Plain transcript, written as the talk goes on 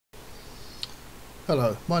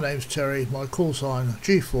Hello, my name's Terry, my call sign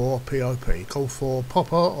G4POP, Golf 4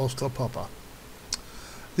 Papa Oscar Papa.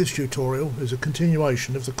 This tutorial is a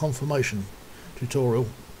continuation of the confirmation tutorial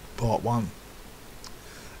part 1,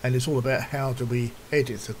 and it's all about how do we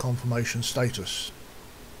edit the confirmation status.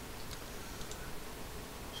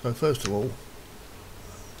 So first of all,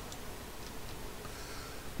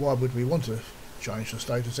 why would we want to change the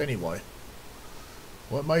status anyway?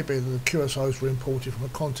 Well, it may be that the QSOs were imported from a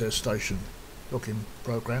contest station login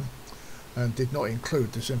program and did not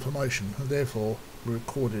include this information, and therefore were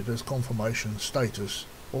recorded as confirmation status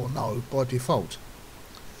or no by default.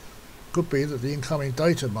 Could be that the incoming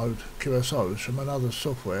data mode QSOs from another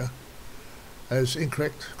software has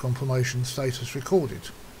incorrect confirmation status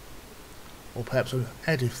recorded, or perhaps an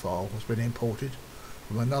added file has been imported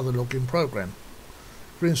from another login program.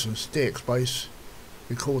 For instance, DXBase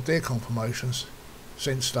record their confirmations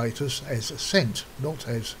sent status as sent, not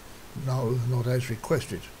as no, not as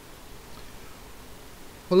requested.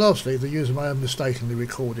 Well, lastly, the user may have mistakenly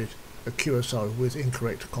recorded a QSO with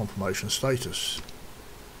incorrect confirmation status.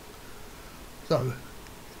 So,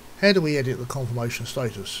 how do we edit the confirmation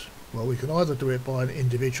status? Well, we can either do it by an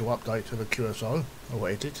individual update of a QSO or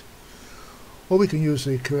edit, or we can use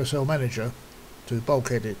the QSL manager to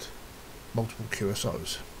bulk edit multiple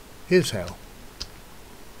QSOs. Here's how.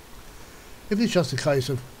 If it's just a case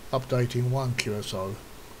of updating one QSO,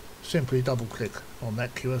 simply double click on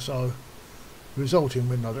that QSO, the resulting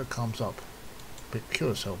window that comes up, pick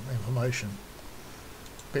QSL information,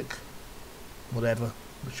 pick whatever,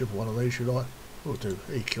 whichever one of these you like. We'll do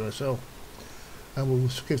EQSL, and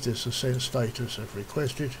we'll give this a send status of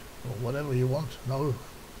requested, or whatever you want, no,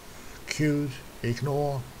 queued,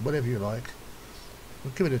 ignore, whatever you like.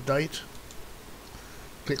 We'll give it a date,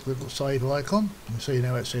 click the little save icon, and see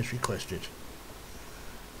now it says requested,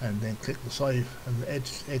 and then click the save and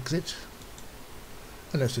exit,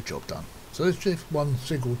 and that's the job done. So it's just one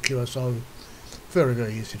single QSO,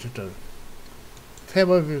 very easy to do. If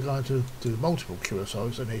however you're going to do multiple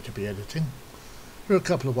QSOs that need to be editing, there are a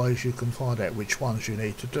couple of ways you can find out which ones you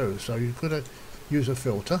need to do. So you could use a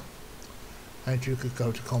filter, and you could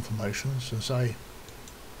go to confirmations and say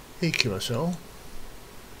EQSL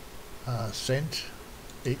sent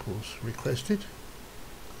equals requested,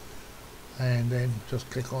 and then just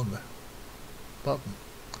click on the button,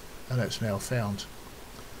 and that's now found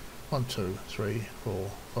 1, 2, 3,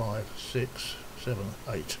 4, 5, 6, 7,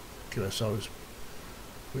 8 QSOs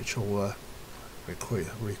which all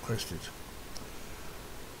requested.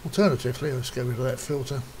 Alternatively, let's get rid of that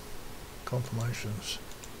filter, confirmations,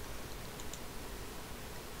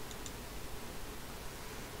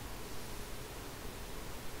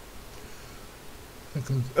 you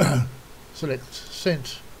can select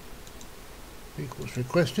sent equals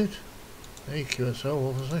requested, EQSL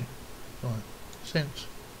obviously, right, sent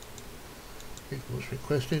equals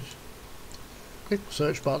requested, click the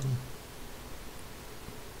search button,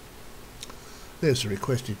 there's the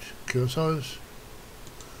requested QSOs.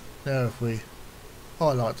 Now if we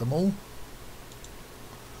highlight them all,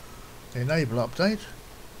 enable update,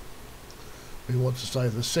 we want to say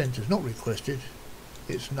the sent is not requested,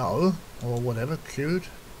 it's no, or whatever, queued,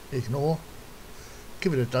 ignore,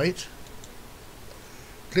 give it a date,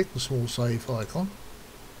 click the small save icon,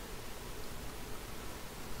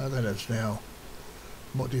 and then it's now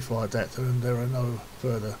modified that, and there are no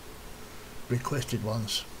further requested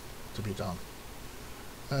ones to be done.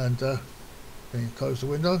 And then close the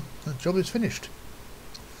window, and the job is finished.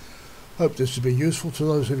 Hope this has been useful to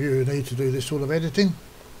those of you who need to do this sort of editing,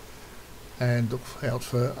 and look out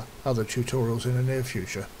for other tutorials in the near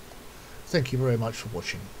future. Thank you very much for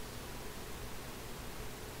watching.